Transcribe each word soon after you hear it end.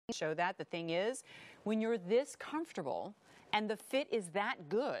show that. The thing is, when you're this comfortable and the fit is that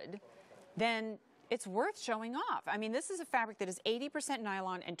good, then it's worth showing off. I mean, this is a fabric that is 80%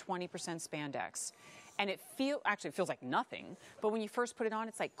 nylon and 20% spandex. And it feels like nothing, but when you first put it on,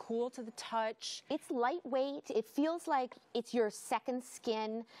 it's like cool to the touch. It's lightweight. It feels like it's your second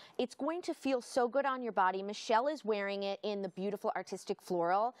skin. It's going to feel so good on your body. Michelle is wearing it in the beautiful artistic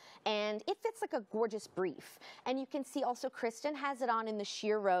floral, and it fits like a gorgeous brief. And you can see also Kristen has it on in the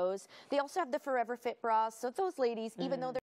sheer rose. They also have the Forever Fit bras. So those ladies, even though they're